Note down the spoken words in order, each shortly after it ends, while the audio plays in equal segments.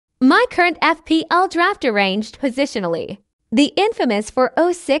My current FPL draft arranged positionally. The infamous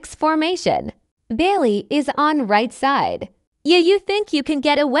 4-0-6 formation. Bailey is on right side. Yeah, you think you can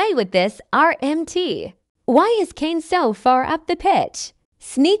get away with this, RMT. Why is Kane so far up the pitch?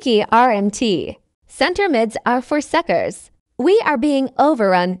 Sneaky RMT. Center mids are for suckers. We are being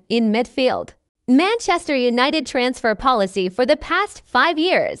overrun in midfield. Manchester United transfer policy for the past 5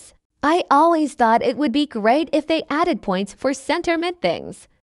 years. I always thought it would be great if they added points for center mid things.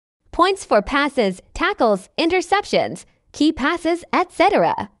 Points for passes, tackles, interceptions, key passes,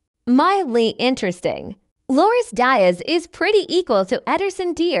 etc. Mildly interesting. Loris Diaz is pretty equal to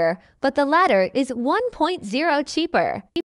Ederson Deer, but the latter is 1.0 cheaper.